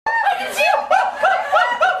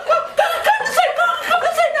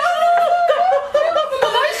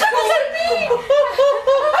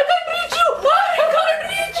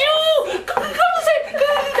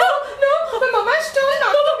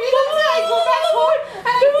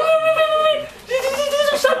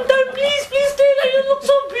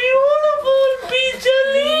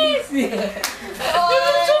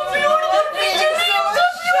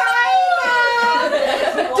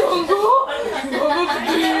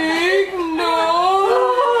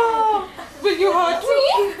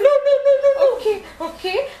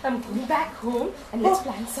back home and let's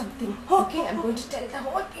plan something. Okay, I'm going to tell the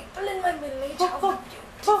whole people in my village how the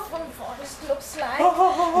beautiful forest looks like.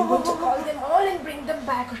 I'm going to call them all and bring them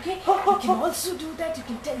back. Okay, you can also do that. You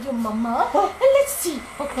can tell your mama and let's see.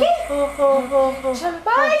 Okay.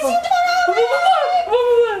 Bye. See you tomorrow.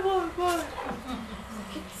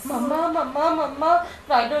 Mama,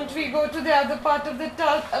 why don't we go to the other part of the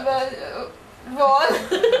wall?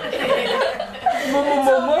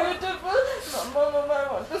 Mama, beautiful. Mama, I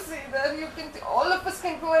want to see that. All of us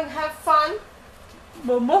can go and have fun.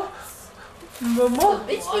 Mama. So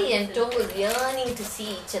Bijli and Tom was yearning to see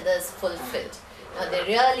each other's fulfilled. Now they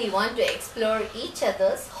really want to explore each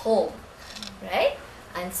other's home, right?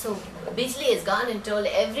 And so Bijli has gone and told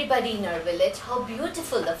everybody in her village how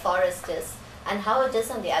beautiful the forest is and how it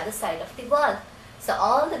is on the other side of the wall. So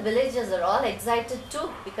all the villagers are all excited too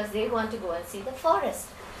because they want to go and see the forest.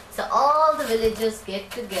 So all the villagers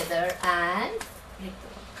get together and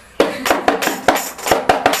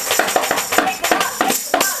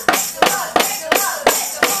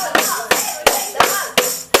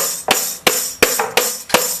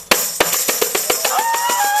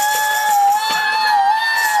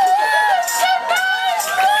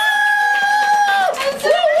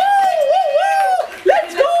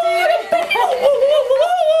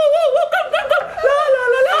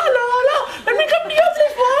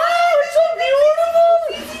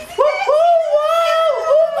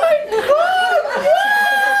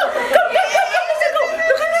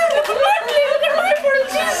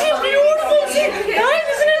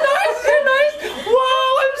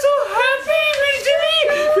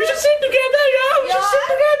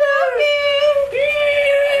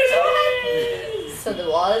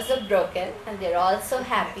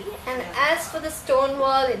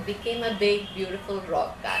it became a big, beautiful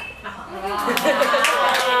rock garden.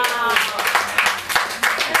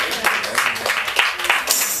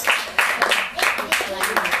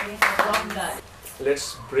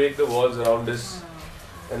 Let's break the walls around us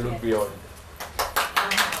and look beyond.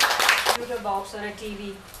 Computer box or a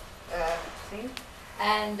TV thing,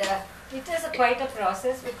 and it is quite a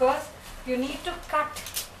process because you need to cut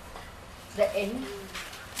the end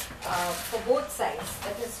for both sides,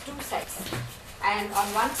 that is two sides. And on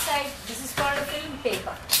one side, this is called a film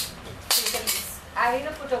paper. So you can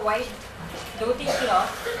either put a white dhoti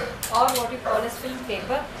cloth or what you call as film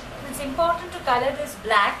paper. It's important to color this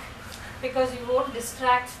black because you won't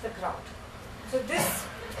distract the crowd. So this,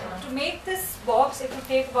 to make this box, it will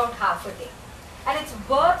take about half a day. And it's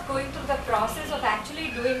worth going through the process of actually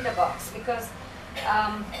doing the box because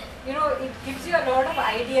it gives you a lot of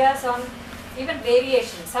ideas on even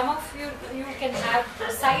variations. Some of you can have the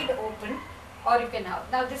side open, or you can have.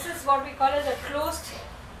 Now this is what we call as a closed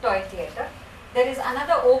toy theatre. There is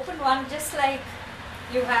another open one just like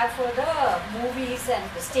you have for the movies and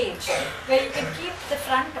the stage, where you can keep the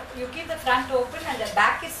front open and the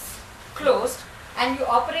back is closed and you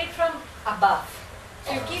operate from above.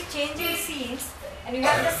 So you keep changing scenes and you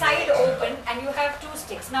have the side open and you have two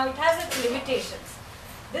sticks. Now it has its limitations.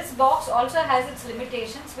 This box also has its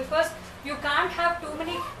limitations because you can't have too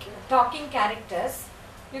many talking characters.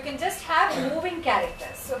 You can just have moving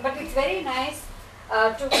characters. So, but it's very nice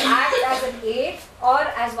to act as an aid or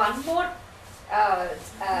as one more,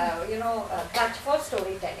 touch for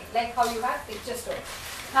storytelling, like how you have picture story.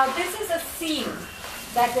 Now this is a scene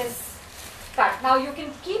that is cut. Now you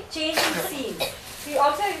can keep changing scenes. We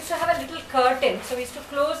also used to have a little curtain, so we used to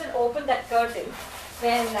close and open that curtain.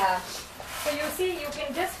 When so you see, you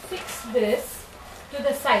can just fix this to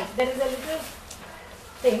the side. There is a little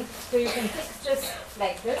thing, so you can fix this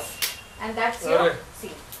like this, and that's your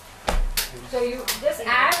scene. So you just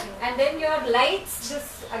add, and then your lights,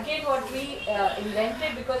 this again what we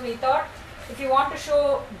invented because we thought if you want to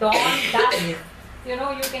show dawn, dusk, you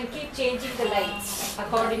can keep changing the lights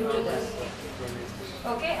according to this.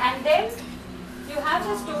 Okay, and then you have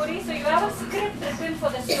the story, so you have a script written for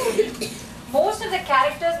the story. Most of the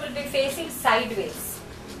characters will be facing sideways.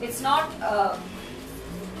 It's not a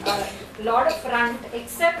lot of front,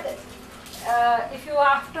 except if you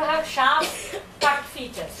have to have sharp cut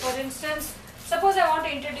features. For instance, suppose I want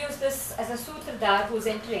to introduce this as a Sutradhar who's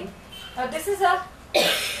entering. Now this is a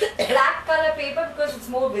black color paper because it's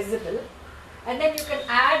more visible, and then you can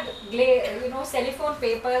add cellophane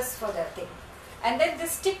papers for the thing. And then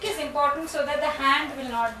this stick is important so that the hand will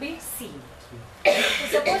not be seen. So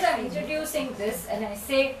suppose I'm introducing this and I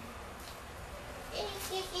say,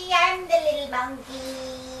 I'm the little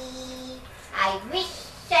monkey. I wish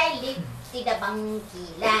I lived in the monkey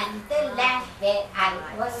land, the land where I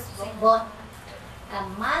was born. A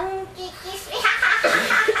monkey kissed me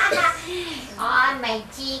on my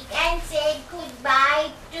cheek and said goodbye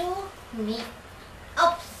to Me.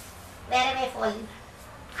 Oops. Where am I falling?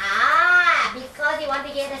 Ah, because you want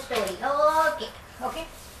to hear the story. Okay. Okay.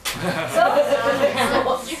 So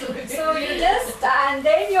you just, and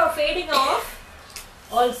then your fading off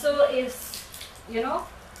also is,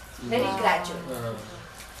 very gradual.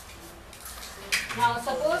 Now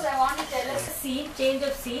suppose I want to tell us a scene, change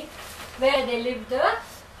of scene, where they lived there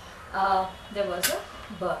was a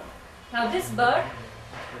bird. Now this bird,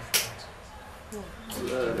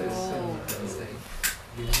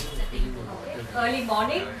 early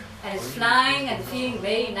morning, and is flying and feeling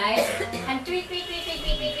very nice, and tweet, tweet, tweet, tweet,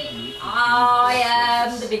 tweet, tweet, tweet. I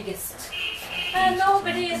am the biggest, and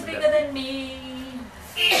nobody is bigger than me.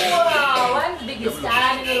 Wow, I'm the biggest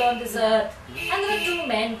animal on this earth. And there were two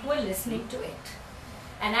men who were listening to it.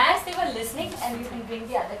 And as they were listening, and you can bring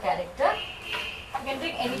the other character, you can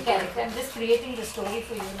bring any character. I'm just creating the story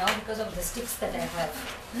for you now because of the sticks that I have.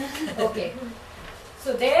 Okay.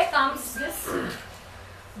 So there comes this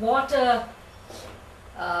water,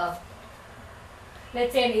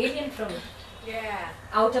 let's say an alien from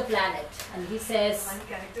outer planet, and he says,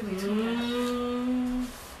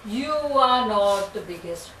 you are not the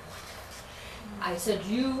biggest. I said,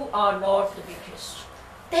 you are not the biggest.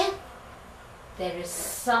 Then there is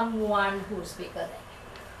someone who's bigger than you.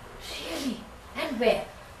 Really? And where?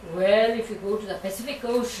 Well, if you go to the Pacific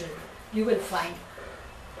Ocean, you will find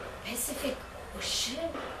Pacific Ocean?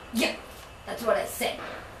 Yeah, that's what I said.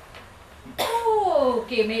 Oh,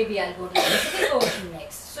 okay, maybe I'll go to the Pacific Ocean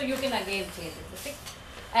next. So you can again change the Pacific.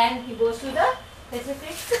 And he goes to the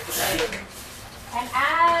Pacific. And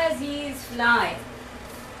as he's flying,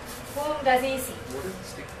 whom does he see?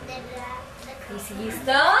 He sees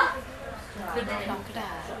the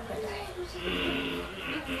crocodile.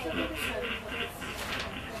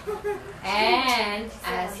 And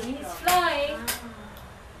as he's flying,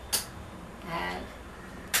 and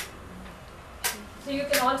so you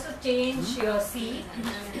can also change your scene,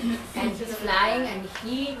 and he's flying and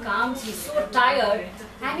he comes, he's so tired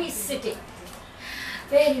and he's sitting,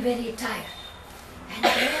 very, very tired. And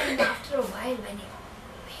then after a while when he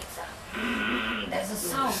wakes up, there's a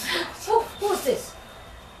sound. Oh, who's this?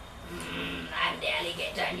 I'm the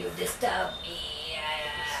alligator and you disturb me.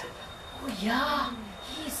 Oh yeah,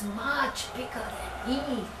 he's much bigger than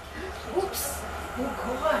me. Oops, oh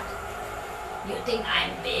God. You think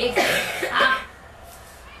I'm big? Huh? I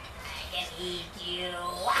can eat you.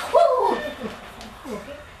 Wahoo!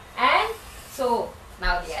 Okay. And so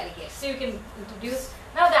now the alligator. So you can introduce.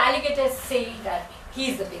 Now the alligator is saying that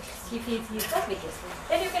he's the biggest. He feels he's the biggest.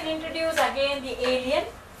 Then you can introduce again the alien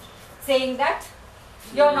saying that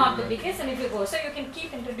you're not the biggest, and if you go, so you can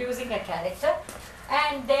keep introducing a character,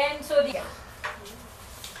 and then so the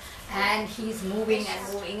and he's moving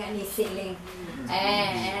and he's sailing,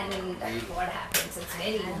 and what happens? It's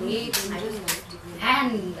very late and late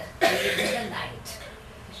in the night,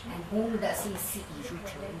 and whom does he see?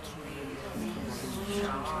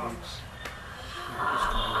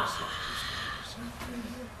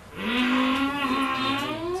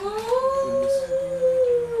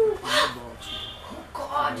 Oh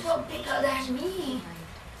God, you're bigger than me.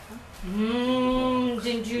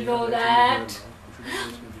 Didn't you know that?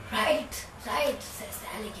 Right, says the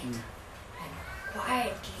alligator, and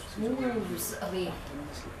quietly moves away.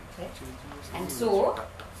 Okay? And so,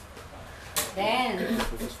 then,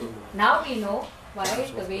 now we know why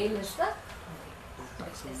the whale is the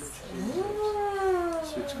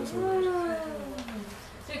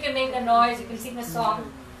So you can make a noise, you can sing a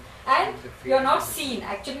song, and you're not seen.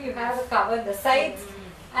 Actually, you have a cover the sides,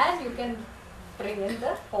 and you can bring in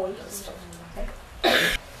the whole story. Okay?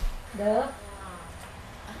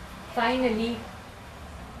 Finally,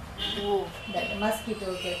 that the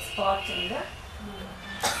mosquito gets caught in the.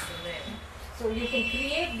 So you can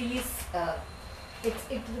create these.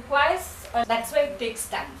 It requires. That's why it takes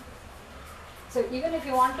time. So even if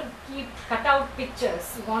you want to cut out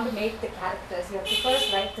pictures, you want to make the characters, you have to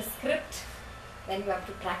first write the script, then you have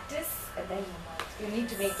to practice, and then you need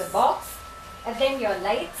to make the box, and then your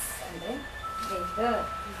lights, and then make the.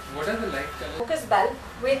 What are the light colors? Focus bulb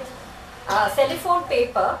with cellophane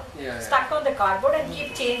paper stuck on the cardboard and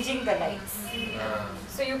keep changing the lights.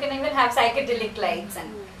 So you can even have psychedelic lights,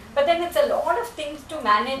 but then it's a lot of things to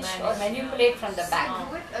manage or manipulate from the back.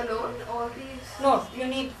 Do it alone or these? No, you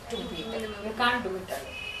need 2 people. You can't do it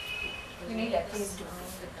alone. You need at least 2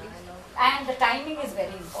 people. And the timing is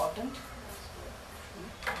very important.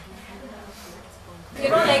 You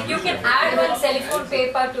know, like you can add one cellophane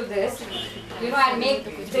paper to this, and make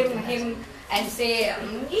him and say,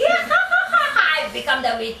 I've become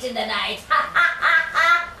the witch in the night.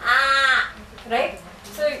 Right?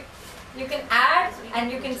 So You can add,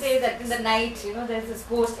 and you can say that in the night, you know, there's this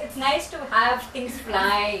ghost. It's nice to have things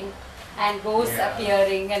flying and ghosts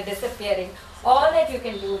appearing and disappearing. All that you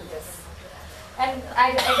can do in this. And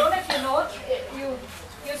I don't know if you know,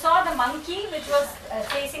 you saw the monkey which was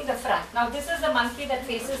facing the front. Now this is the monkey that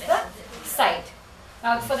faces the side.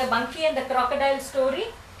 Now for the monkey and the crocodile story,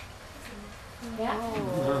 yeah,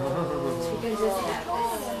 you can just have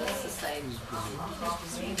this.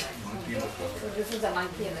 So this is the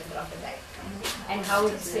monkey and the crocodile, and how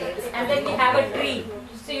it says. And then we have a tree.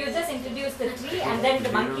 So you just introduce the tree, and then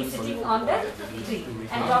the monkey sitting on the tree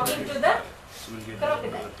and talking to the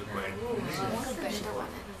crocodile.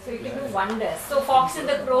 So you can do wonders. So fox and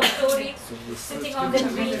the crow story, sitting on the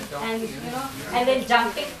tree, and you know, and then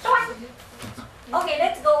jumping. Okay,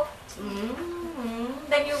 let's go.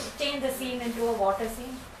 Then you change the scene into a water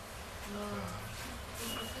scene.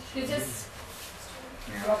 You just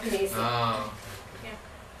place it.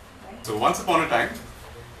 So once upon a time,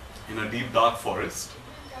 in a deep dark forest,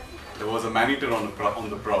 there was a man-eater on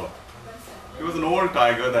the prowl. He was an old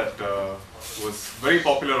tiger that was very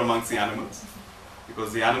popular amongst the animals,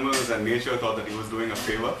 because the animals and nature thought that he was doing a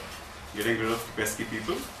favor, getting rid of the pesky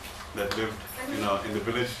people that lived in the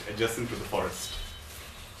village adjacent to the forest.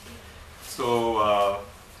 So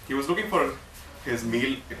he was looking for his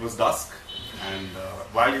meal. It was dusk, and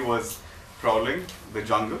while he was prowling the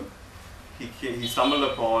jungle, he stumbled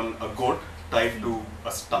upon a goat tied to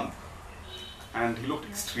a stump, and he looked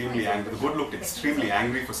extremely angry. The goat looked extremely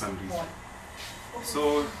angry for some reason.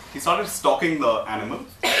 So he started stalking the animal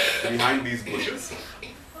behind these bushes,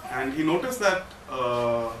 and he noticed that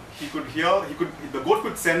the goat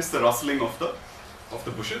could sense the rustling of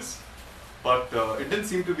the bushes, but it didn't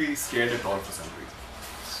seem to be scared at all for some reason.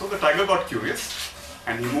 So the tiger got curious,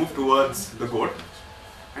 and he moved towards the goat,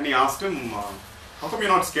 and he asked him, how come you're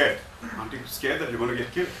not scared? Aren't you scared that you're going to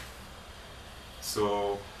get killed?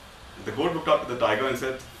 So the goat looked up at the tiger and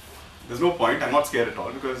said, there's no point, I'm not scared at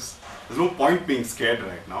all, because there's no point being scared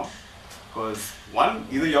right now. Because one,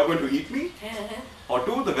 either you're going to eat me, or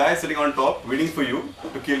two, the guy sitting on top waiting for you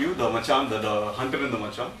to kill you, the machan, the hunter in the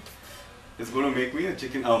machan, is going to make me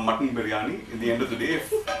a mutton biryani in the end of the day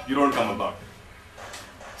if you don't come about.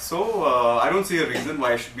 So I don't see a reason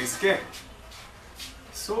why I should be scared.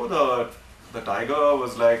 So the tiger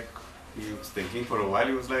was like, he was thinking for a while,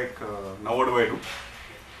 he was like, now what do I do?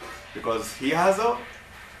 Because he has a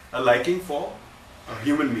liking for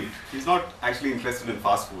human meat. He's not actually interested in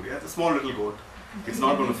fast food. He has a small little goat. It's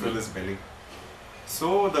not going to fill his belly.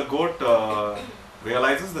 So the goat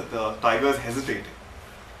realizes that the tiger is hesitating.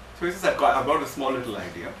 So he says, I've got a small little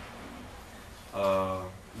idea.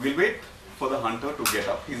 We'll wait for the hunter to get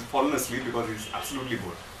up. He's fallen asleep because he's absolutely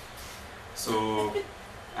bored. So,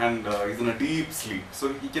 and he's in a deep sleep.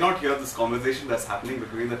 So he cannot hear this conversation that's happening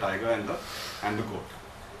between the tiger and the goat.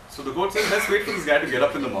 So the goat says, let's wait for this guy to get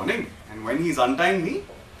up in the morning, and when he's untying me,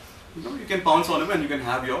 you can pounce on him and you can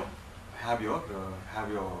have your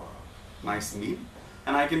nice meal,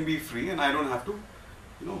 and I can be free, and I don't have to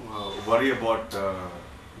worry about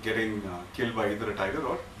getting killed by either a tiger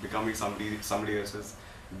or becoming somebody else's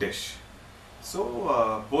dish.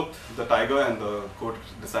 So both the tiger and the goat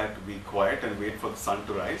decide to be quiet and wait for the sun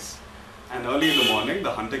to rise. And early in the morning,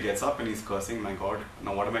 the hunter gets up and he's cursing, my God,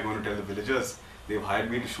 now what am I going to tell the villagers? They've hired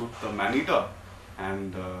me to shoot the man-eater,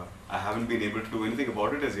 and I haven't been able to do anything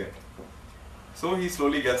about it as yet. So he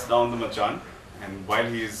slowly gets down the machan, and while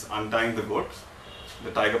he is untying the goat,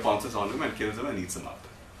 the tiger pounces on him and kills him and eats him up.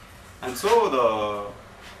 And so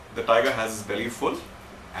the tiger has his belly full,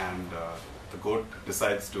 and the goat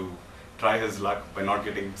decides to try his luck by not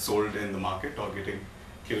getting sold in the market or getting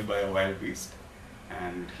killed by a wild beast,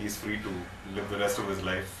 and he's free to live the rest of his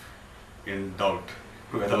life in doubt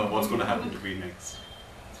whether what's going to happen to me next.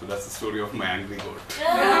 So that's the story of my angry goat.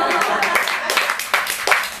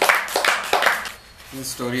 This is a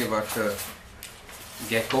story about the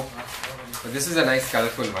gecko, but this is a nice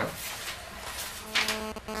colorful one.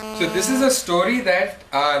 So this is a story that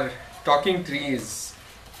our talking tree is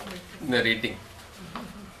narrating.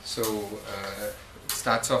 So it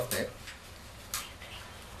starts off there.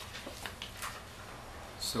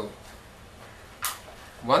 So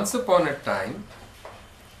once upon a time,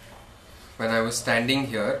 when I was standing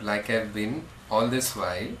here, like I've been all this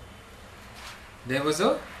while, there was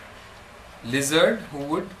a lizard who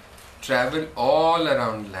would travel all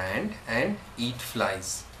around land and eat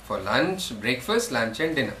flies for lunch, breakfast, lunch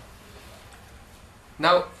and dinner.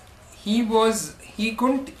 Now he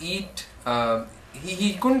couldn't eat,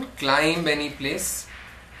 he couldn't climb any place,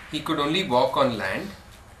 he could only walk on land,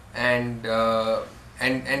 and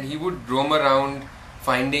he would roam around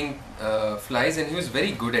finding flies, and he was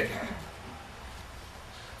very good at it.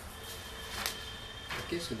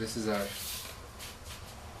 Okay, so this is our...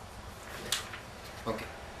 Okay,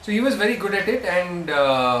 so he was very good at it, and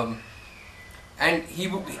he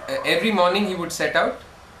would, every morning he would set out,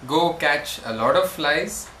 go catch a lot of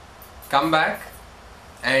flies, come back,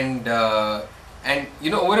 and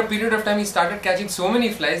over a period of time he started catching so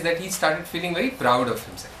many flies that he started feeling very proud of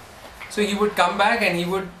himself. So he would come back and he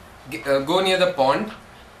would go near the pond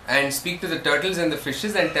and speak to the turtles and the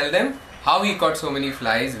fishes and tell them how he caught so many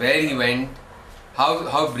flies, where he went,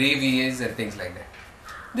 how brave he is, and things like that.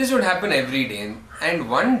 This would happen every day, and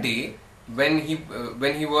one day when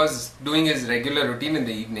he was doing his regular routine in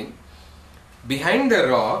the evening, behind the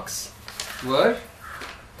rocks were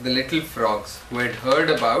the little frogs who had heard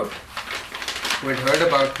about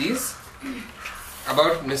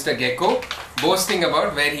Mr. Gecko boasting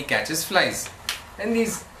about where he catches flies, and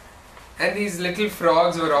these little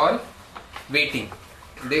frogs were all waiting.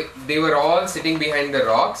 They were all sitting behind the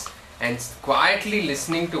rocks and quietly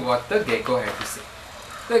listening to what the gecko had to say.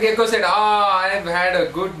 The gecko said, I've had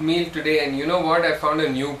a good meal today, and you know what, I found a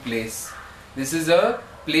new place. This is a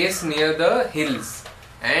place near the hills,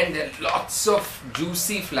 and there are lots of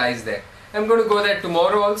juicy flies there. I'm going to go there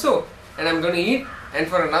tomorrow also, and I'm going to eat, and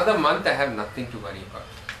for another month I have nothing to worry about.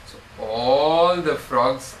 So all the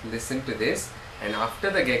frogs listened to this, and after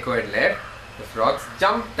the gecko had left, the frogs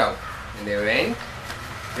jumped out, and they went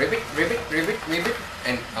ribbit, ribbit, ribbit, ribbit,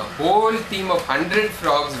 and a whole team of 100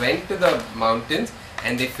 frogs went to the mountains,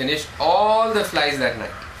 and they finished all the flies that night.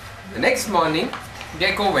 The next morning,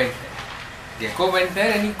 Gecko went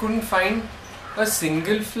there and he couldn't find a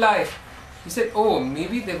single fly. He said,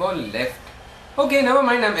 maybe they've all left. Okay, never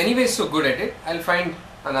mind, I'm anyway so good at it, I'll find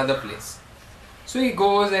another place. So he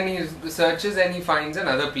goes and he searches and he finds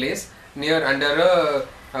another place under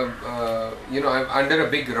a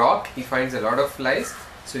big rock. He finds a lot of flies,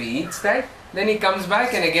 so he eats that. Then he comes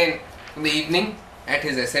back, and again in the evening at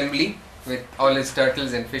his assembly with all his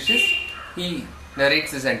turtles and fishes, he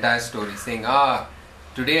narrates this entire story saying,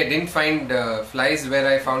 today I didn't find flies where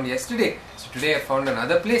I found yesterday, so today I found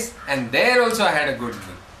another place, and there also I had a good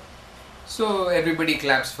meal. So everybody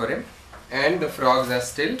claps for him, and the frogs are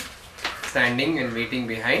still standing and waiting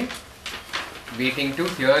behind, waiting to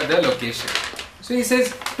hear the location. So he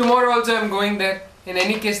says, tomorrow also I'm going there. In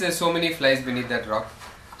any case, there's so many flies beneath that rock.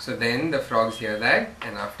 So then the frogs hear that,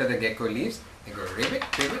 and after the gecko leaves, they go ribbit,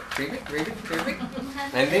 ribbit, ribbit, ribbit, ribbit,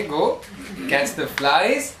 and they go catch the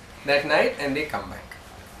flies that night, and they come back.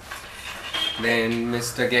 Then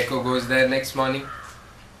Mr. Gecko goes there next morning.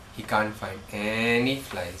 He can't find any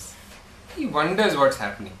flies. He wonders what's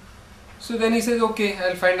happening. So then he says, okay,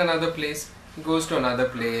 I'll find another place. He goes to another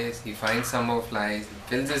place, he finds some more flies, he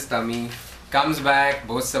fills his tummy, comes back,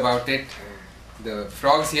 boasts about it. The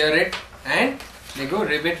frogs hear it, and they go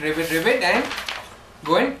ribbit, ribbit, ribbit, and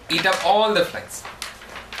go and eat up all the flies.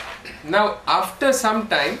 Now, after some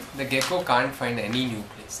time, the gecko can't find any new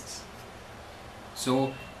places.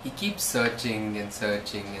 So he keeps searching and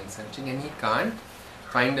searching and searching, and he can't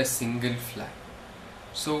find a single fly.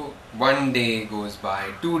 So one day goes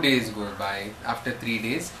by, 2 days goes by, after 3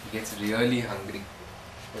 days he gets really hungry,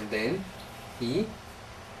 and then he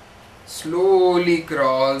slowly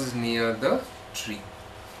crawls near the tree,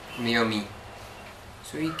 near me.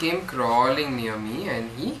 So he came crawling near me,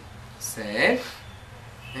 and he said,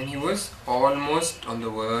 and he was almost on the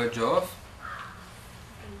verge of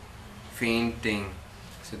fainting.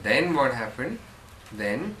 So then what happened?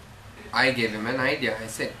 Then I gave him an idea. I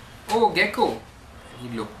said, oh Gecko. He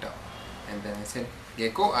looked up, and then I said,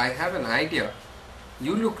 Gecko, I have an idea.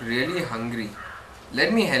 You look really hungry.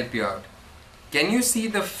 Let me help you out. Can you see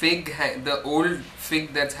the fig, the old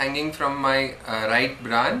fig that's hanging from my right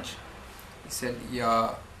branch? He said,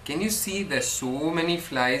 yeah. Can you see there's so many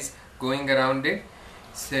flies going around it?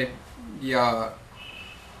 He said, yeah.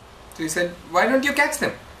 So he said, why don't you catch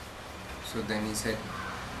them? So then he said,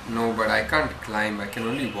 no, but I can't climb. I can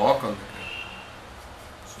only walk on the ground.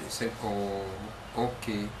 So he said, oh,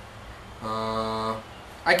 okay.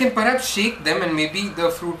 I can perhaps shake them and maybe the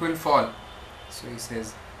fruit will fall. So he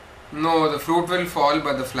says, no, the fruit will fall,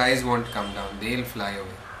 but the flies won't come down. They'll fly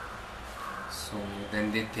away. So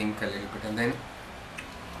then they think a little bit, and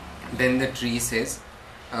then the tree says,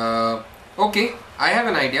 okay, I have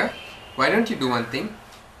an idea. Why don't you do one thing?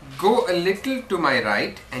 Go a little to my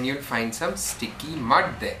right and you'll find some sticky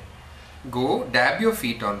mud there. Go dab your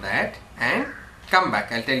feet on that and come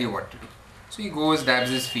back. I'll tell you what to do. So he goes, dabs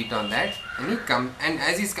his feet on that, and he comes, and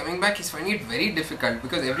as he's coming back, he's finding it very difficult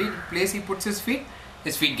because every place he puts his feet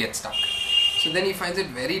get stuck. So then he finds it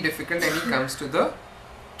very difficult, and he comes to the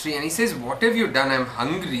tree and he says, what have you done? I'm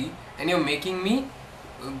hungry and you're making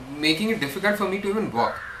it difficult for me to even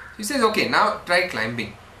walk. So He says, okay, now try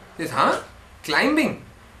climbing. He says, huh? Climbing?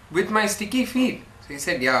 With my sticky feet? So he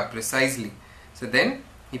said, yeah, precisely. So then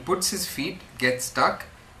he puts his feet, gets stuck,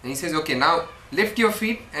 and he says, okay, now lift your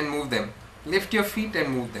feet and move them. Lift your feet and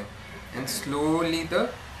move them. And slowly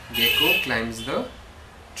the gecko climbs the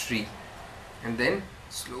tree. And then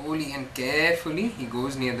slowly and carefully he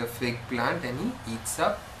goes near the fig plant and he eats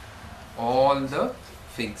up all the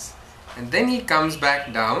figs. And then he comes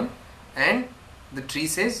back down, and the tree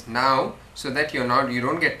says, now, so that you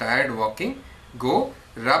don't get tired walking, go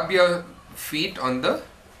rub your feet on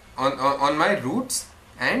my roots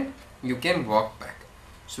and you can walk back.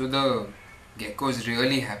 So the gecko is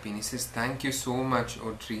really happy and he says, thank you so much,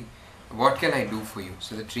 oh tree. What can I do for you?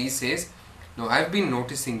 So the tree says, no, I've been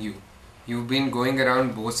noticing you. You've been going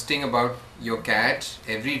around boasting about your catch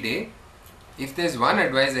every day. If there's one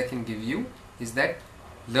advice I can give you, is that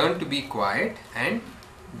learn to be quiet and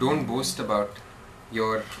don't boast about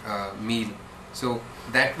your meal. So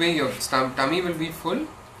that way your tummy will be full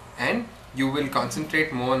and you will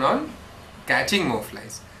concentrate more on catching more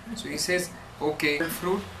flies. So he says, okay,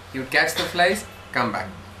 fruit, you catch the flies, come back.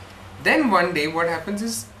 Then one day what happens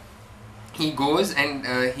is, he goes and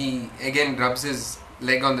he again rubs his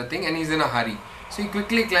leg on the thing, and he's in a hurry. So he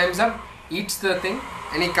quickly climbs up, eats the thing,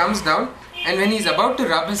 and he comes down, and when he's about to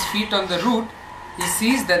rub his feet on the root, he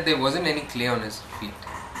sees that there wasn't any clay on his feet.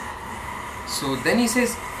 So then he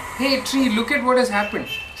says, hey tree, look at what has happened.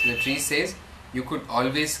 So the tree says, you could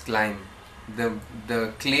always climb.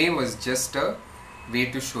 The clay was just a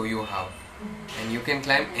way to show you how. And you can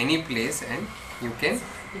climb any place and you can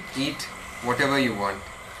eat whatever you want.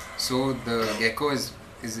 So the gecko is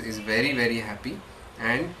very, very happy,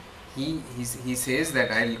 and he says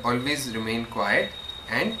that I'll always remain quiet,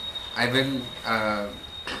 and I will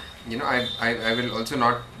I will also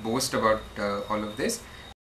not boast about all of this,